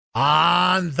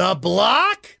On the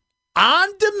block, on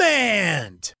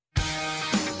demand.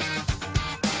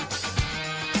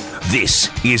 This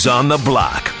is On the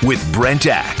Block with Brent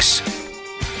Axe.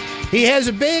 He has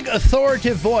a big,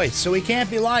 authoritative voice, so he can't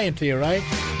be lying to you, right?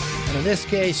 And in this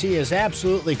case, he is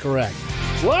absolutely correct.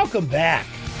 Welcome back.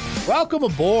 Welcome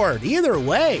aboard. Either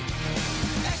way,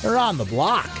 you're on the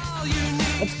block.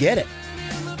 Let's get it.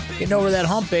 Getting over that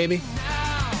hump, baby.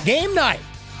 Game night.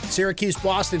 Syracuse,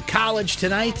 Boston College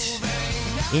tonight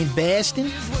in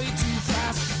Boston.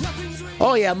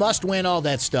 Oh, yeah, must win all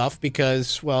that stuff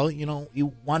because, well, you know,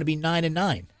 you want to be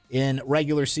 9-9 in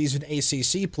regular season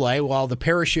ACC play, while the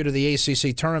parachute of the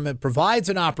ACC tournament provides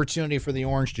an opportunity for the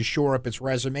Orange to shore up its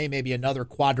resume, maybe another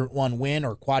Quadrant 1 win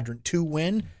or Quadrant 2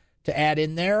 win to add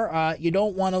in there. You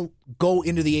don't want to go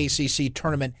into the ACC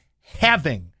tournament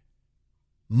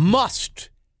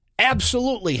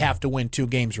absolutely have to win 2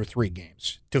 games or 3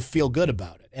 games to feel good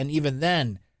about it. And even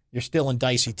then, you're still in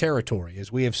dicey territory.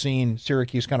 As we have seen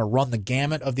Syracuse kind of run the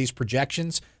gamut of these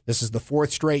projections. This is the 4th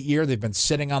straight year they've been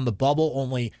sitting on the bubble.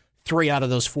 Only 3 out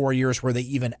of those 4 years were they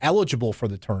even eligible for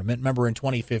the tournament. Remember in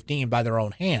 2015, by their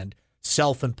own hand,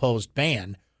 self-imposed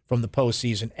ban from the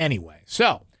postseason anyway.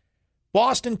 So,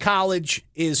 Boston College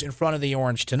is in front of the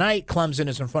Orange tonight. Clemson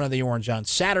is in front of the Orange on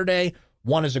Saturday.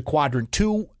 One is a Quadrant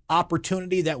 2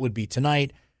 opportunity. That would be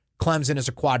tonight. Clemson is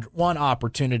a Quadrant 1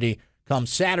 opportunity come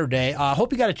Saturday. I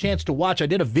hope you got a chance to watch. I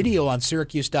did a video on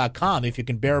Syracuse.com, if you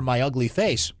can bear my ugly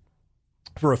face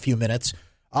for a few minutes.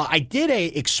 I did a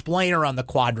explainer on the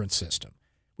quadrant system.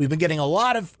 We've been getting a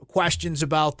lot of questions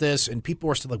about this, and people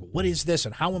are still like, what is this,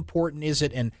 and how important is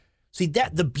it? And see,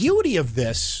 that the beauty of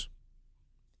this,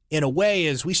 in a way,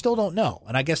 is we still don't know.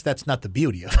 And I guess that's not the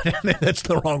beauty of it. That's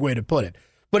the wrong way to put it.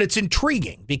 But it's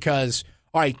intriguing because,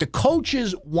 all right, the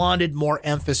coaches wanted more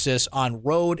emphasis on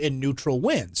road and neutral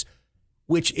wins,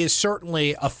 which is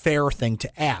certainly a fair thing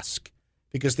to ask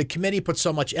because the committee put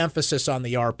so much emphasis on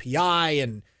the RPI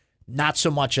and not so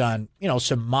much on, you know,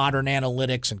 some modern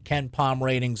analytics and KenPom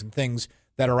ratings and things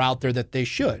that are out there that they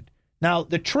should. Now,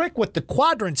 the trick with the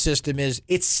quadrant system is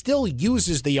it still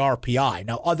uses the RPI.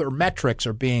 Now, other metrics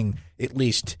are being at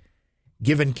least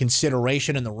given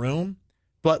consideration in the room.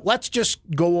 But let's just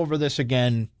go over this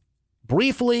again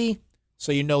briefly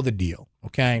so you know the deal,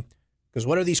 okay? Because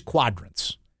what are these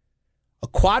quadrants? A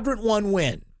Quadrant 1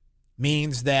 win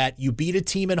means that you beat a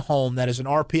team at home that has an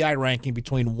RPI ranking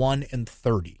between 1 and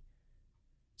 30.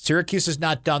 Syracuse has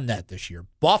not done that this year.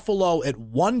 Buffalo at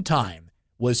one time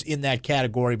was in that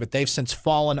category, but they've since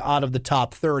fallen out of the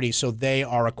top 30, so they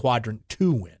are a Quadrant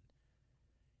 2 win.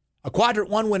 A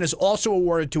Quadrant 1 win is also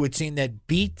awarded to a team that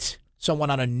beat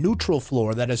someone on a neutral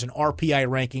floor that has an RPI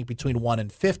ranking between 1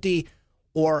 and 50,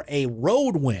 or a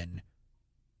road win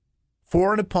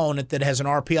for an opponent that has an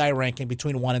RPI ranking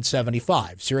between 1 and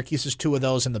 75. Syracuse has 2 of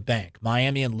those in the bank,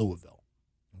 Miami and Louisville.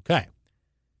 Okay.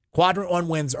 Quadrant 1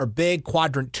 wins are big.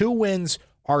 Quadrant 2 wins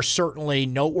are certainly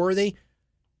noteworthy.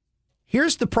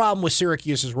 Here's the problem with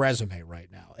Syracuse's resume right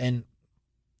now. And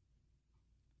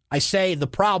I say the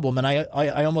problem, and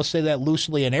I almost say that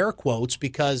loosely in air quotes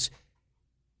because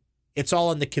it's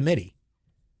all in the committee.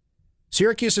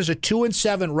 Syracuse has a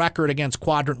 2-7 record against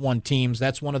Quadrant 1 teams.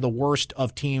 That's one of the worst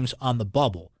of teams on the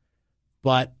bubble.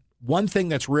 But one thing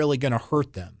that's really going to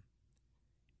hurt them,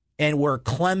 and where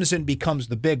Clemson becomes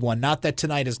the big one, not that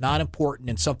tonight is not important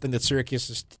and something that Syracuse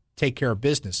has to take care of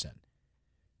business in.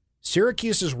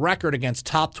 Syracuse's record against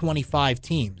top 25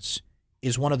 teams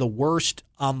is one of the worst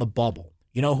on the bubble.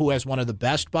 You know who has one of the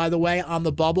best, by the way, on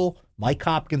the bubble? Mike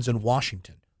Hopkins in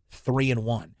Washington,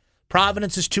 3-1.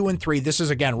 Providence is 2-3. This is,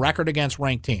 again, record against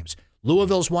ranked teams.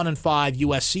 Louisville's 1-5.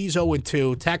 USC's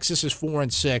 0-2. Texas is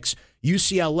 4-6.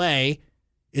 UCLA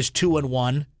is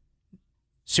 2-1.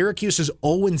 Syracuse is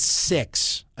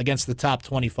 0-6 against the top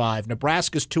 25.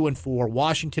 Nebraska's 2-4.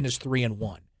 Washington is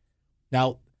 3-1.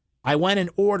 Now, I went in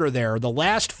order there. The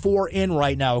last 4 in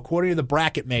right now, according to the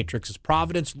bracket matrix, is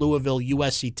Providence, Louisville,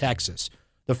 USC, Texas.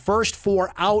 The first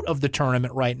 4 out of the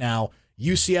tournament right now,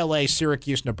 UCLA,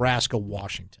 Syracuse, Nebraska,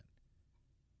 Washington.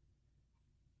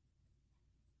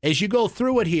 As you go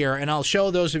through it here, and I'll show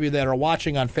those of you that are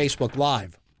watching on Facebook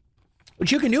Live,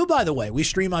 which you can do, by the way. We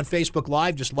stream on Facebook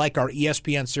Live, just like our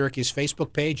ESPN Syracuse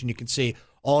Facebook page, and you can see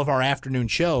all of our afternoon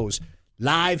shows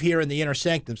live here in the Inner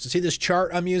Sanctum. So see this chart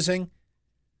I'm using?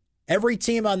 Every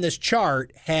team on this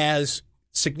chart has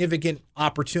significant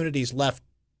opportunities left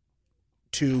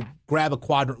to grab a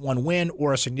Quadrant 1 win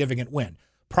or a significant win.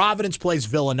 Providence plays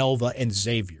Villanova and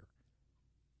Xavier.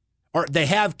 Or they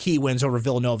have key wins over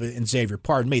Villanova and Xavier.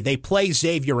 Pardon me. They play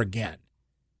Xavier again.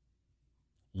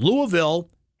 Louisville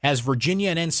has Virginia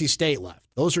and NC State left.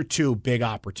 Those are 2 big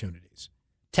opportunities.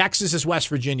 Texas is West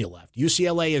Virginia left.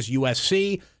 UCLA is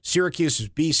USC. Syracuse is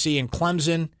BC and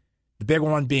Clemson. The big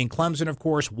one being Clemson, of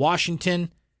course.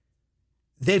 Washington,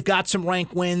 they've got some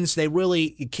ranked wins. They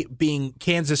really, being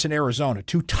Kansas and Arizona,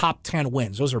 2 top 10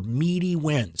 wins. Those are meaty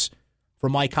wins for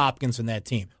Mike Hopkins and that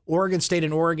team. Oregon State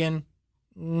and Oregon,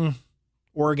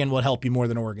 Oregon will help you more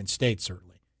than Oregon State, certainly.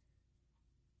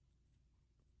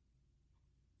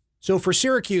 So for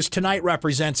Syracuse, tonight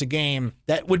represents a game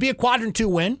that would be a Quadrant 2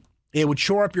 win. It would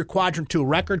shore up your Quadrant 2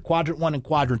 record. Quadrant 1 and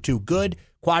Quadrant 2, good.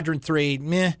 Quadrant 3,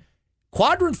 meh.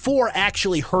 Quadrant 4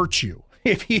 actually hurts you.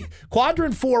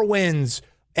 Quadrant 4 wins,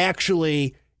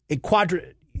 actually,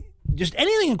 just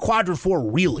anything in Quadrant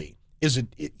 4 really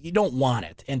you don't want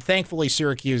it. And thankfully,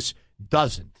 Syracuse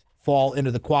doesn't fall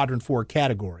into the Quadrant 4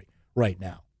 category right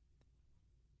now.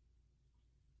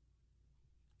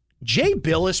 Jay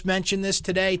Billis mentioned this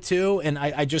today, too, and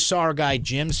I just saw our guy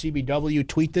Jim, CBW,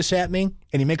 tweet this at me,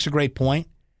 and he makes a great point.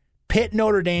 Pitt,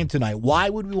 Notre Dame tonight. Why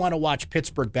would we want to watch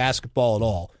Pittsburgh basketball at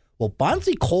all? Well,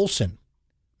 Bonzie Colson,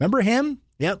 remember him?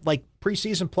 Yep, like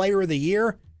preseason player of the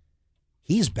year.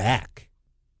 He's back.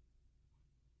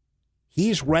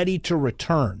 He's ready to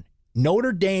return.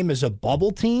 Notre Dame is a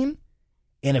bubble team,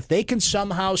 and if they can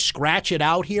somehow scratch it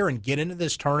out here and get into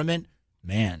this tournament,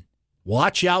 man,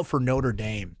 watch out for Notre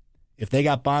Dame. If they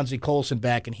got Bonzie Colson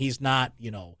back and he's not,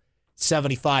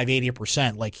 75,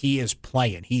 80%, like he is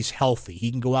playing, he's healthy.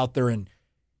 He can go out there and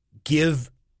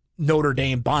give Notre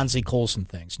Dame Bonzie Colson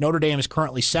things. Notre Dame is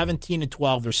currently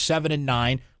 17-12. They're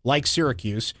 7-9, like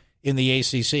Syracuse in the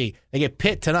ACC. They get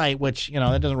Pitt tonight, which,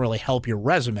 that doesn't really help your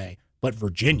resume, but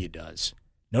Virginia does.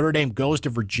 Notre Dame goes to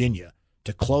Virginia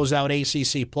to close out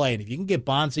ACC play. And if you can get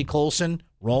Bonzie Colson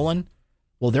rolling,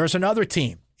 well, there's another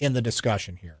team in the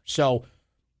discussion here. So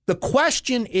the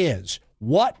question is,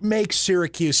 what makes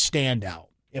Syracuse stand out?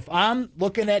 If I'm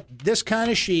looking at this kind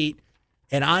of sheet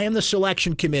and I am the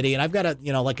selection committee and I've got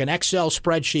like an Excel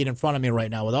spreadsheet in front of me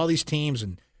right now with all these teams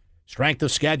and strength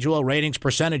of schedule, ratings,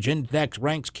 percentage, index,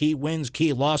 ranks, key wins,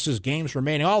 key losses, games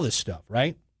remaining, all this stuff,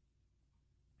 right?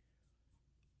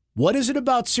 What is it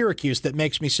about Syracuse that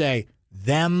makes me say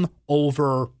them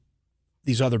over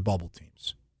these other bubble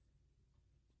teams?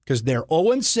 Because they're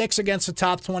 0-6 against the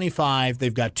top 25.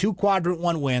 They've got 2 Quadrant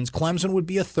 1 wins. Clemson would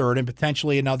be a third and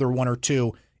potentially another 1 or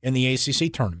 2 in the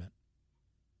ACC tournament.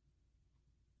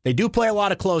 They do play a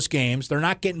lot of close games. They're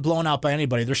not getting blown out by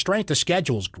anybody. Their strength of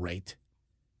schedule is great,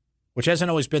 which hasn't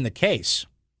always been the case,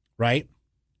 right?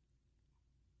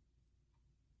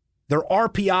 Their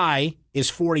RPI is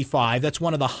 45. That's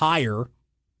one of the higher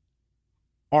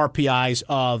RPIs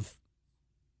of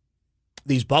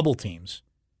these bubble teams.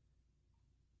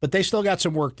 But they still got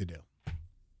some work to do.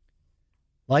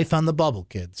 Life on the bubble,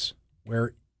 kids,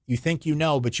 where you think you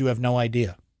know, but you have no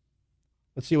idea.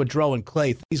 Let's see what Dro and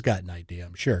Clay, he's got an idea,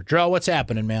 I'm sure. Dro, what's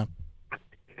happening, man?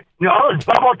 All this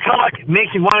bubble talk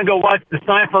makes you want to go watch the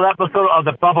Seinfeld episode of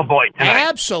The Bubble Boy tonight.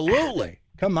 Absolutely.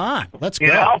 Come on, let's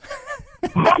go.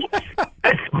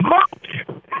 It's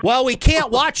much. Well, we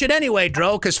can't watch it anyway,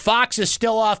 Dro, because Fox is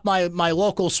still off my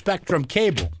local Spectrum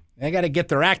cable. They got to get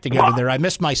their act together there. I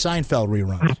missed my Seinfeld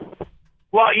reruns.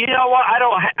 Well, you know what? I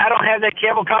don't have that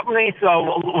cable company,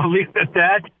 so we'll leave it at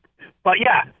that. But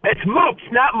yeah, it's Moops,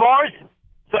 not Mars.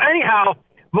 So anyhow,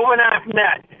 moving on from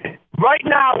that. Right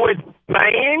now, with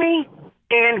Miami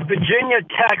and Virginia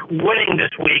Tech winning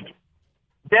this week,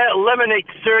 that eliminates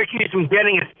Syracuse from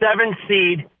getting a 7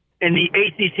 seed in the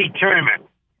ACC tournament.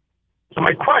 So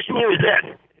my question to you is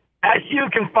this. SU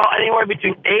can fall anywhere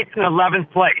between 8th and 11th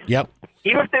place. Yep.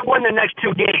 Even if they win the next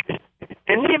 2 games.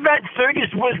 In the event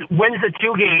Syracuse wins the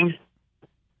 2 games,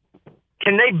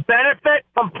 can they benefit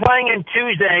from playing on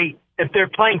Tuesday if they're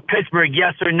playing Pittsburgh,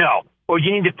 yes or no? Or do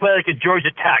you need to play like a Georgia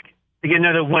Tech to get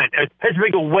another win? Is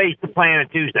Pittsburgh a waste to play on a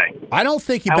Tuesday? I don't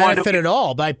think you benefit at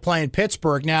all by playing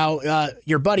Pittsburgh. Now,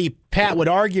 your buddy Pat would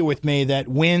argue with me that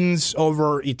wins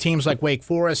over teams like Wake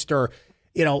Forest or,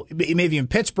 maybe in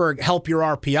Pittsburgh help your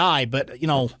RPI, but,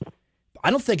 I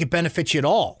don't think it benefits you at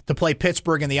all to play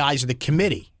Pittsburgh in the eyes of the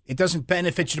committee. It doesn't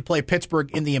benefit you to play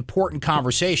Pittsburgh in the important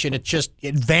conversation. It just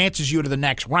advances you to the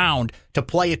next round to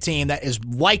play a team that is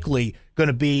likely going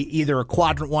to be either a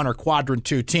Quadrant 1 or Quadrant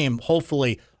 2 team,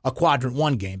 hopefully a Quadrant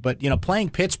 1 game. But, playing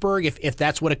Pittsburgh, if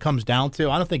that's what it comes down to,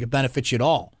 I don't think it benefits you at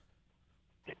all.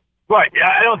 Right.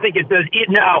 I don't think it does.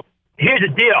 Now, here's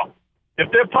the deal.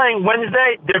 If they're playing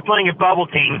Wednesday, they're playing a bubble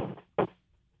team,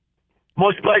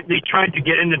 most likely trying to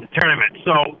get into the tournament.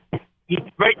 So,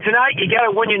 right tonight, you got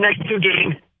to win your next 2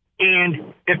 games.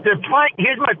 And if they're playing,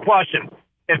 here's my question.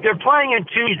 If they're playing on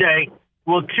Tuesday,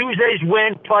 will Tuesday's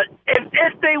win, but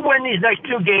if they win these next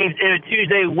 2 games in a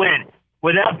Tuesday win,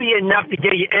 would that be enough to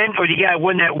get you in, or do you got to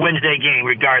win that Wednesday game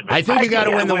regardless? I think you got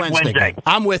to win the Wednesday game.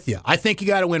 I'm with you. I think you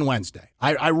got to win Wednesday.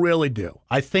 I really do.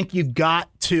 I think you've got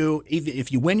to,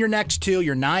 if you win your next two,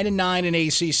 you're 9-9 in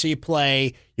ACC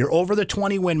play, you're over the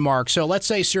 20-win mark. So let's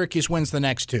say Syracuse wins the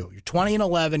next two. You're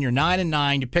 20-11, you're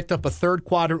 9-9, you picked up a third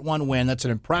quadrant one win. That's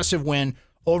an impressive win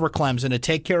over Clemson, a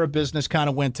take care of business kind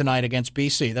of win tonight against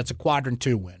BC. That's a quadrant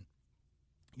 2 win.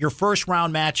 Your first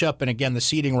round matchup, and again, the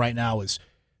seeding right now is,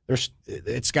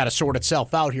 it's got to sort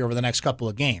itself out here over the next couple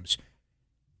of games.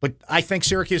 But I think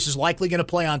Syracuse is likely going to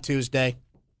play on Tuesday,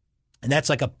 and that's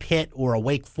like a Pitt or a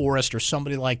Wake Forest or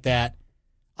somebody like that.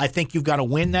 I think you've got to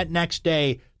win that next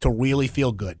day to really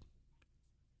feel good.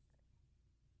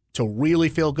 To really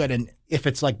feel good. And if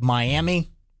it's like Miami,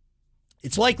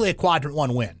 it's likely a quadrant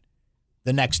 1 win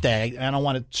the next day. I don't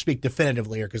want to speak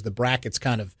definitively here because the bracket's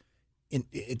kind of,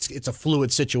 it's a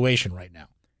fluid situation right now.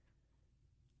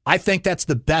 I think that's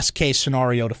the best case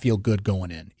scenario to feel good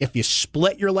going in. If you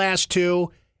split your last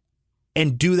two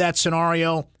and do that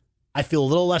scenario, I feel a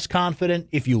little less confident.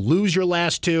 If you lose your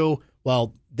last two,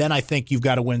 well, then I think you've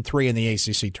got to win 3 in the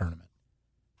ACC tournament.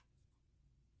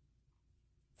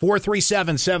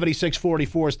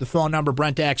 437-7644 is the phone number.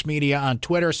 Brent Axe Media on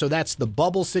Twitter. So that's the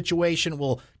bubble situation.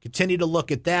 We'll continue to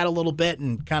look at that a little bit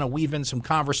and kind of weave in some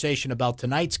conversation about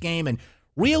tonight's game. And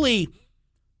really,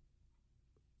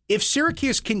 if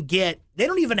Syracuse can get, they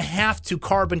don't even have to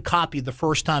carbon copy the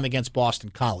first time against Boston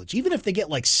College. Even if they get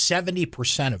like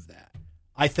 70% of that,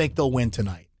 I think they'll win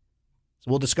tonight.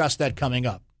 So we'll discuss that coming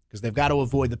up because they've got to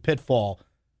avoid the pitfall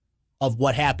of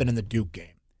what happened in the Duke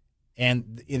game.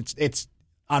 And it's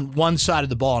on one side of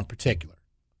the ball in particular.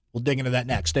 We'll dig into that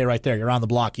next. Stay right there. You're on the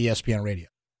block, ESPN Radio.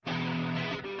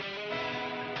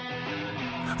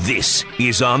 This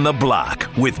is On the Block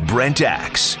with Brent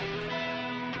Axe.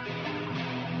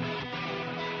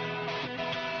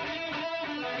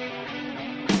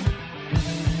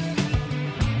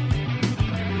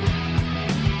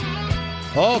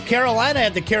 Oh, Carolina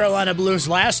had the Carolina Blues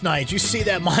last night. Did you see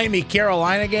that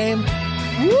Miami-Carolina game?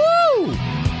 Woo!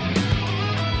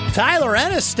 Tyler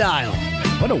Ennis style.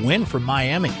 What a win for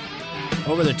Miami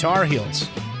over the Tar Heels.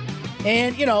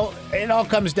 And, you know, it all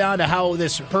comes down to how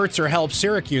this hurts or helps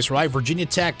Syracuse, right? Virginia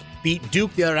Tech beat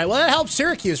Duke the other night. Well, that helps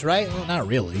Syracuse, right? Well, not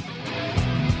really.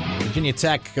 Virginia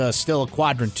Tech still a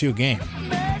quadrant 2 game.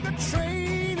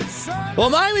 Well,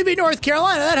 Miami beat North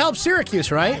Carolina. That helps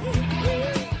Syracuse, right?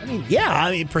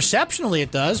 Yeah, perceptionally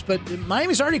it does, but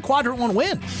Miami's already quadrant 1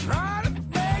 win.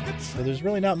 So there's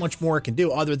really not much more it can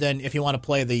do other than if you want to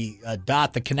play the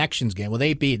the connections game. Well,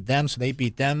 they beat them, so they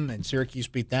beat them, and Syracuse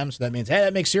beat them, so that means, hey,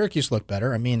 that makes Syracuse look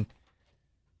better. I mean,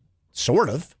 sort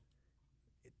of.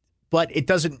 But it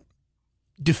doesn't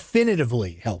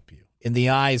definitively help you in the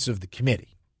eyes of the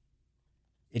committee.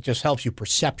 It just helps you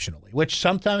perceptionally, which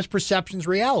sometimes perception's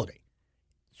reality,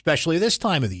 especially this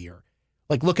time of the year.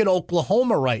 Like, look at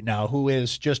Oklahoma right now, who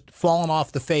is just falling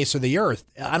off the face of the earth.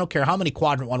 I don't care how many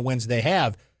quadrant 1 wins they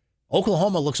have.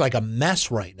 Oklahoma looks like a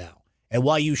mess right now. And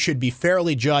while you should be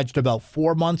fairly judged about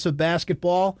 4 months of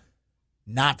basketball,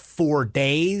 not 4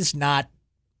 days, not,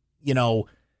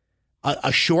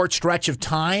 a short stretch of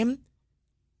time,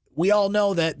 we all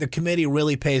know that the committee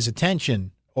really pays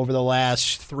attention over the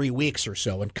last 3 weeks or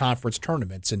so in conference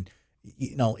tournaments. And,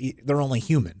 they're only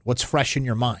human. What's fresh in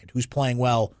your mind? Who's playing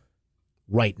well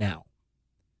right now?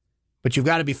 But you've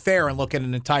got to be fair and look at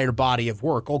an entire body of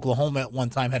work. Oklahoma at one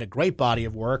time had a great body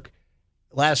of work.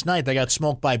 Last night they got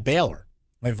smoked by Baylor.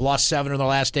 They've lost 7 of their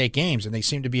last 8 games, and they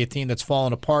seem to be a team that's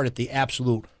fallen apart at the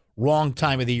absolute wrong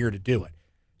time of the year to do it.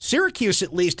 Syracuse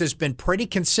at least has been pretty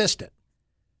consistent.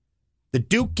 The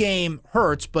Duke game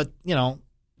hurts, but,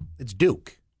 it's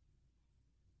Duke.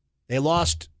 They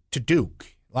lost to Duke.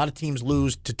 A lot of teams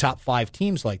lose to top 5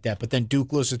 teams like that, but then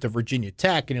Duke loses to Virginia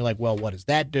Tech, and you're like, well, what does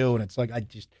that do? And it's like,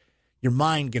 your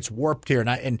mind gets warped here,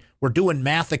 and we're doing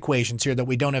math equations here that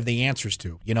we don't have the answers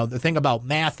to. The thing about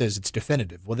math is it's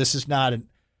definitive. Well, this is not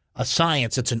a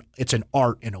science; it's an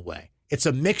art in a way. It's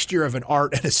a mixture of an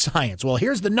art and a science. Well,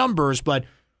 here's the numbers, but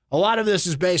a lot of this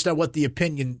is based on what the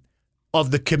opinion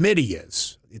of the committee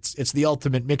is. It's the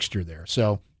ultimate mixture there.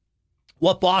 So,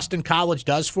 what Boston College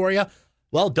does for you?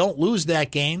 Well, don't lose that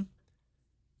game.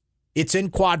 It's in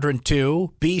quadrant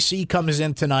 2. BC comes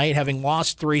in tonight, having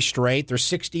lost 3 straight. They're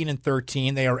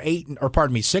 16-13. They are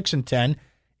 6-10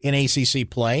 in ACC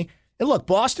play. And look,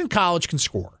 Boston College can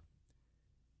score.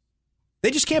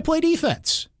 They just can't play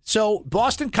defense. So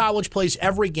Boston College plays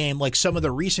every game like some of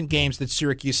the recent games that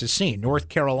Syracuse has seen. North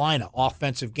Carolina,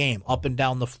 offensive game, up and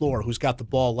down the floor, who's got the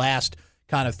ball last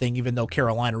kind of thing, even though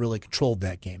Carolina really controlled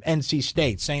that game. NC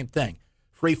State, same thing.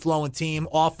 free-flowing team,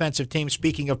 offensive team.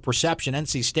 Speaking of perception,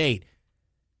 NC State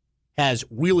has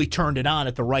really turned it on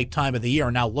at the right time of the year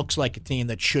and now looks like a team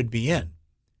that should be in.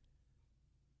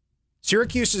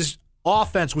 Syracuse's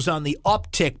offense was on the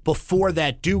uptick before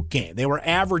that Duke game. They were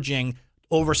averaging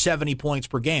over 70 points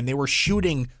per game. They were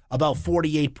shooting about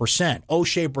 48%.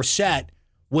 O'Shea Brissett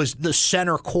was the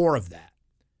center core of that.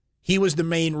 He was the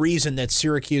main reason that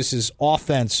Syracuse's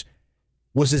offense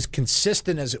was as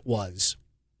consistent as it was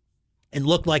and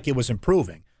looked like it was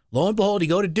improving. Lo and behold, you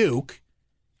go to Duke.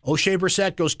 O'Shea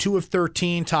Brissett goes 2 of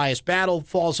 13. Tyus Battle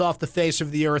falls off the face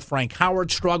of the earth. Frank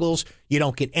Howard struggles. You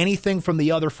don't get anything from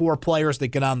the other 4 players that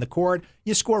get on the court.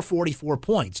 You score 44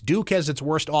 points. Duke has its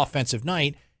worst offensive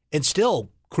night and still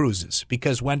cruises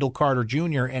because Wendell Carter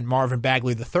Jr. and Marvin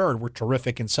Bagley III were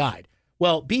terrific inside.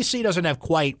 Well, BC doesn't have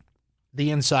quite the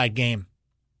inside game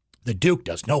that Duke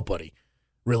does. Nobody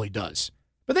really does.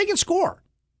 But they can score.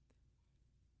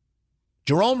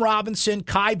 Jerome Robinson,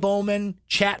 Kai Bowman,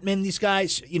 Chapman, these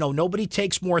guys, nobody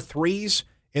takes more threes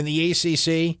in the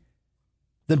ACC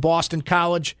than Boston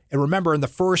College. And remember, in the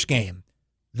first game,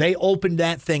 they opened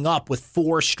that thing up with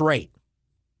 4 straight.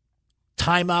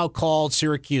 Timeout called.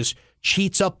 Syracuse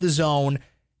cheats up the zone.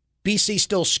 BC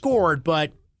still scored,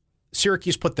 but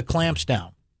Syracuse put the clamps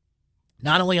down.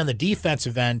 Not only on the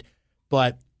defensive end,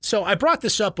 but so I brought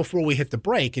this up before we hit the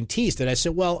break and teased it. I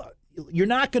said, well, you're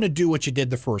not going to do what you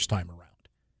did the first time around.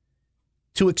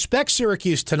 To expect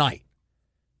Syracuse tonight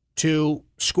to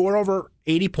score over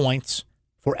 80 points,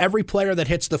 for every player that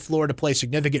hits the floor to play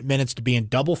significant minutes to be in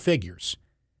double figures,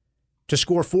 to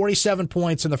score 47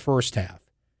 points in the first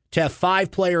half, to have 5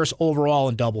 players overall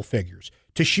in double figures,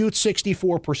 to shoot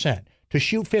 64%, to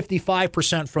shoot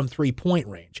 55% from three-point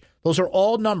range. Those are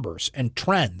all numbers and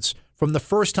trends from the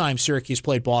first time Syracuse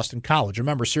played Boston College.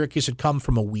 Remember, Syracuse had come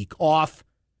from a week off.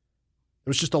 There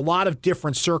was just a lot of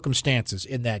different circumstances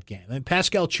in that game. And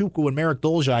Pascal Chukwu and Merrick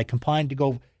Dolezaj combined to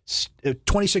go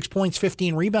 26 points,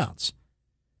 15 rebounds.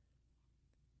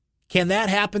 Can that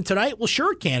happen tonight? Well,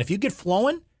 sure it can. If you get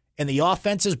flowing and the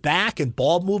offense is back and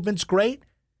ball movement's great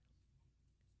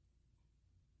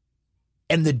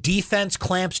and the defense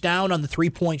clamps down on the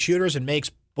three-point shooters and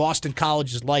makes Boston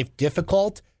College's life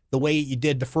difficult the way you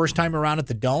did the first time around at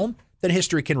the Dome, then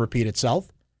history can repeat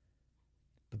itself.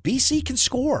 But BC can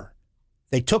score.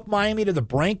 They took Miami to the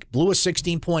brink, blew a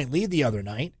 16-point lead the other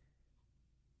night.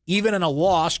 Even in a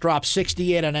loss, dropped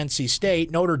 68 on NC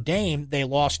State. Notre Dame, they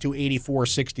lost to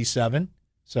 84-67.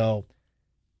 So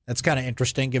that's kind of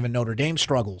interesting given Notre Dame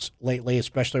struggles lately,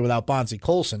 especially without Bonzie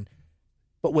Colson.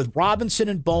 But with Robinson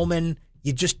and Bowman,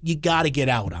 you got to get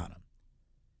out on them.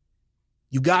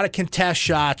 You got to contest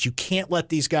shots. You can't let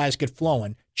these guys get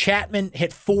flowing. Chapman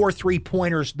hit 4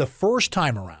 3-pointers the first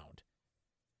time around.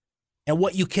 And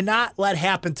what you cannot let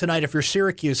happen tonight if you're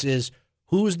Syracuse is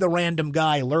who's the random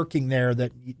guy lurking there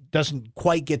that doesn't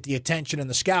quite get the attention in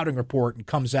the scouting report and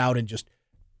comes out and just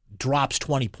drops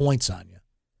 20 points on you.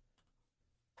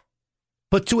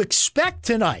 But to expect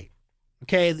tonight,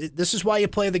 okay, this is why you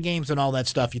play the games and all that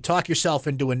stuff. You talk yourself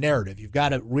into a narrative. You've got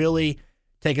to really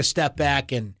take a step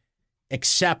back and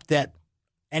accept that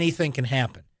anything can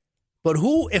happen. But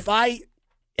if I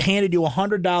handed you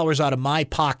 $100 out of my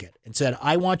pocket and said,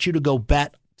 I want you to go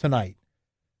bet tonight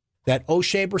that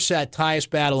O'Shea Brissett, Tyus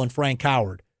Battle, and Frank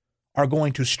Howard are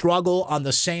going to struggle on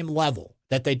the same level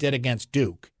that they did against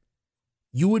Duke,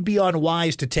 you would be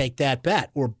unwise to take that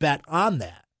bet or bet on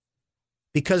that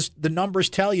because the numbers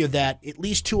tell you that at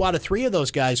least 2 out of 3 of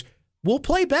those guys will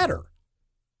play better.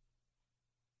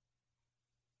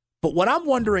 But what I'm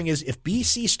wondering is if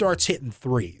BC starts hitting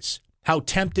threes, how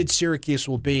tempted Syracuse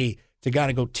will be to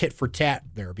kind of go tit for tat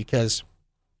there because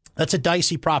that's a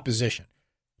dicey proposition.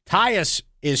 Tyus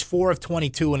is 4 of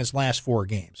 22 in his last 4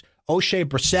 games. O'Shea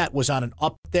Brissett was on an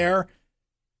up there.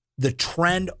 The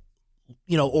trend,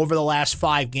 over the last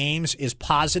 5 games is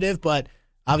positive, but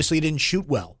obviously he didn't shoot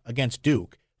well against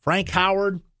Duke. Frank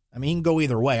Howard, he can go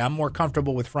either way. I'm more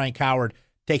comfortable with Frank Howard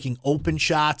taking open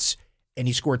shots, and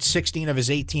he scored 16 of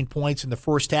his 18 points in the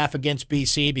first half against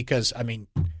BC because,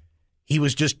 he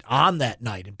was just on that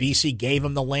night, and BC gave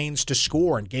him the lanes to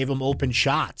score and gave him open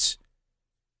shots.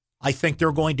 I think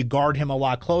they're going to guard him a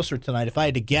lot closer tonight. If I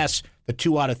had to guess the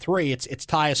 2 out of 3, it's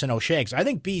Tyus and O'Shea. I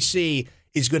think BC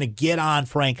is going to get on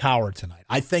Frank Howard tonight.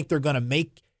 I think they're going to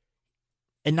make,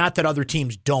 and not that other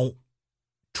teams don't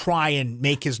try and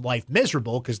make his life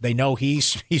miserable because they know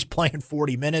he's playing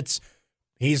 40 minutes.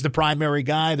 He's the primary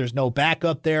guy. There's no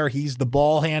backup there. He's the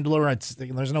ball handler.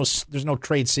 There's no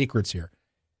trade secrets here.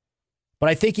 But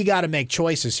I think you got to make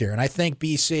choices here. And I think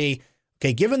BC,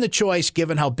 okay, given the choice,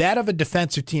 given how bad of a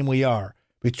defensive team we are,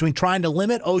 between trying to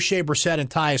limit O'Shea Brissett and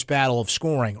Tyus Battle of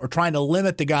scoring or trying to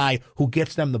limit the guy who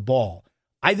gets them the ball,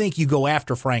 I think you go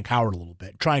after Frank Howard a little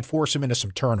bit, try and force him into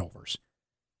some turnovers.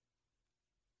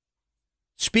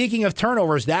 Speaking of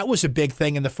turnovers, that was a big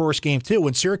thing in the first game, too.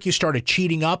 When Syracuse started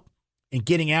cheating up and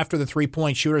getting after the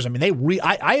three-point shooters, I mean,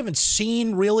 I haven't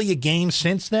seen really a game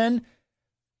since then,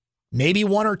 maybe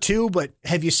one or two, but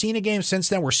have you seen a game since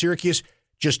then where Syracuse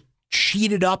just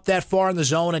cheated up that far in the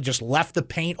zone and just left the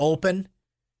paint open?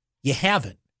 You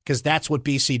haven't, because that's what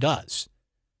BC does.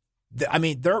 I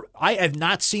mean, I have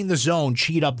not seen the zone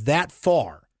cheat up that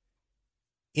far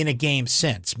in a game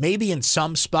since. Maybe in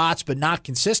some spots, but not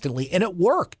consistently, and it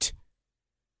worked.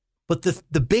 But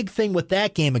the big thing with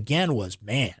that game, again, was,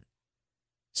 man,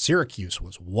 Syracuse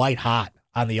was white hot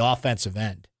on the offensive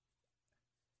end.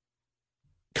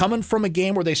 Coming from a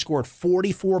game where they scored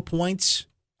 44 points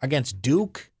against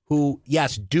Duke, who,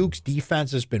 yes, Duke's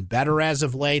defense has been better as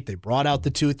of late. They brought out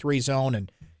the 2-3 zone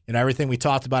and everything we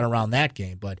talked about around that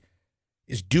game. But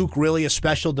is Duke really a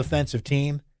special defensive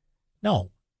team?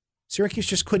 No. Syracuse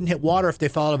just couldn't hit water if they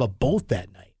fell out of a boat that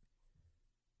night.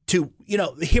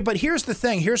 But here's the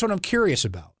thing. Here's what I'm curious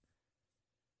about.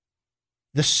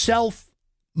 The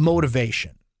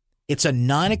self-motivation. It's a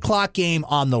 9 o'clock game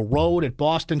on the road at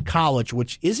Boston College,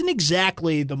 which isn't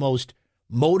exactly the most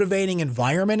motivating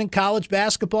environment in college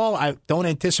basketball. I don't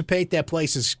anticipate that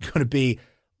place is going to be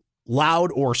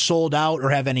loud or sold out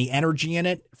or have any energy in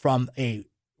it from a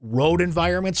road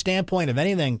environment standpoint. If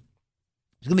anything,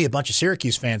 there's going to be a bunch of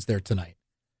Syracuse fans there tonight.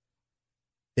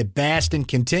 The Boston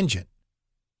contingent.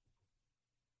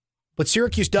 But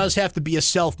Syracuse does have to be a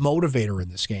self-motivator in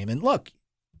this game. And look,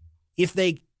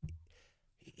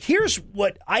 here's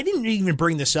what, I didn't even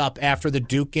bring this up after the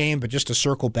Duke game, but just to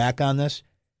circle back on this.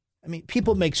 I mean,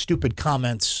 people make stupid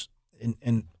comments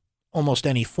in almost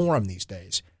any forum these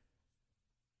days.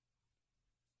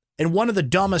 And one of the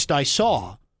dumbest I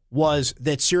saw was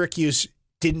that Syracuse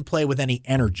didn't play with any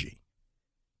energy.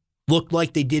 Looked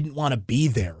like they didn't want to be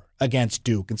there against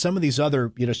Duke. And some of these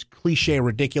other, cliche,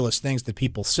 ridiculous things that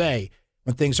people say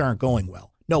when things aren't going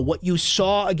well. No, what you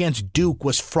saw against Duke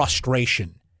was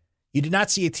frustration. You did not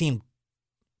see a team,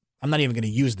 I'm not even going to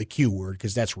use the Q word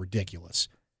because that's ridiculous,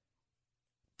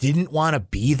 didn't want to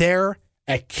be there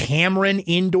at Cameron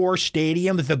Indoor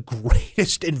Stadium, the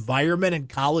greatest environment in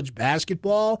college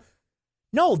basketball.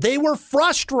 No, they were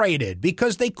frustrated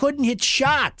because they couldn't hit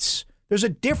shots. There's a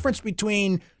difference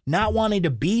between not wanting to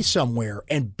be somewhere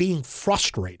and being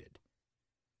frustrated.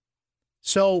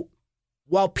 So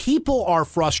while people are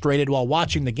frustrated while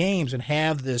watching the games and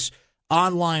have this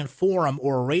online forum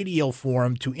or radio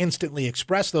forum to instantly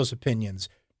express those opinions,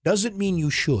 doesn't mean you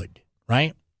should,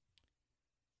 right?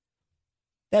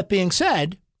 That being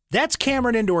said, that's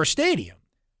Cameron Indoor Stadium.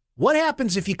 What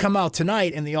happens if you come out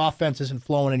tonight and the offense isn't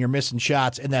flowing and you're missing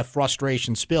shots and that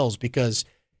frustration spills because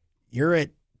you're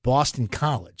at Boston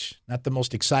College? Not the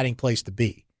most exciting place to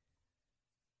be.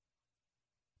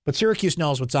 But Syracuse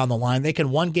knows what's on the line. They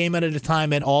can one game at a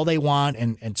time hit all they want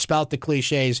and spout the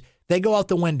cliches. They go out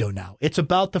the window now. It's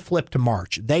about to flip to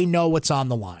March. They know what's on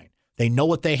the line. They know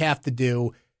what they have to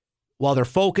do. While they're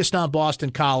focused on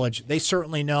Boston College, they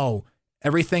certainly know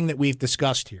everything that we've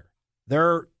discussed here.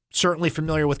 They're certainly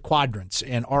familiar with quadrants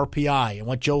and RPI and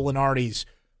what Joe Lunardi's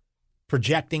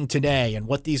projecting today and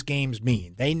what these games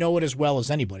mean. They know it as well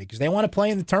as anybody because they want to play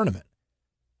in the tournament.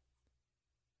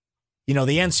 The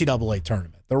NCAA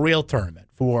tournament, the real tournament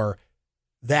for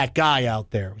that guy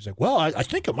out there who's like, well, I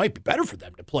think it might be better for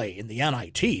them to play in the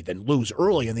NIT than lose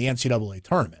early in the NCAA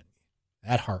tournament.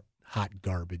 That hot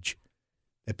garbage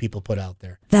that people put out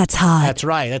there. That's hot. That's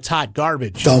right. That's hot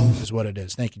garbage. Dumb. Is what it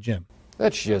is. Thank you, Jim.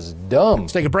 That's just dumb.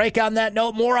 Let's take a break on that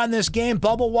note. More on this game,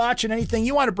 bubble watch, and anything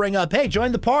you want to bring up. Hey,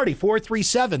 join the party,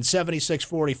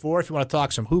 437-7644. If you want to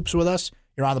talk some hoops with us,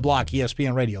 you're on the block,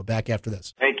 ESPN Radio. Back after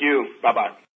this. Thank you. Bye-bye.